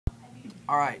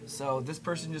Alright, so this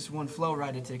person just won Flow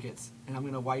Rider tickets, and I'm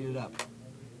going to white it up.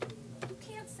 You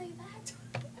can't say that.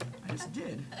 I just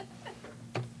did.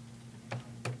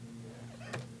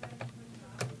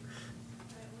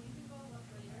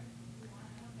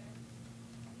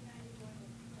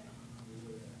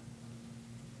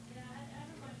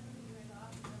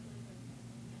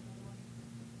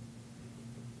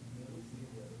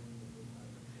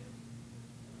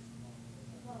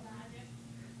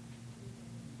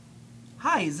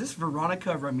 Hi, is this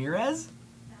Veronica Ramirez?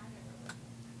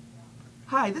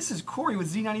 Hi, this is Cory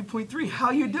with Z90.3. How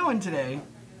you doing today?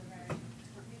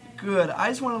 Good. I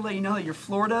just want to let you know that your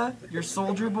Florida, your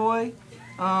Soldier Boy,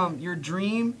 your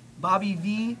Dream, Bobby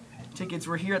V tickets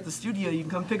were here at the studio. You can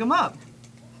come pick them up.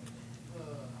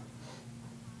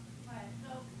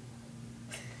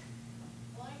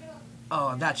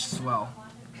 Oh, that's swell.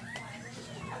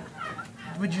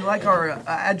 Would you like our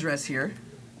address here?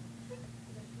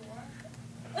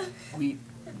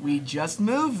 We just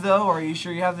moved, though. Are you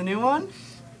sure you have the new one?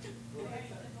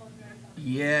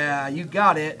 Yeah, you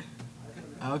got it.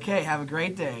 Okay, have a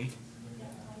great day.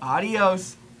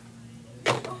 Adios.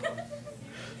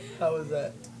 How was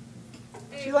that?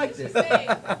 She liked it.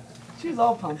 She was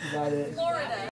all pumped about it. Florida.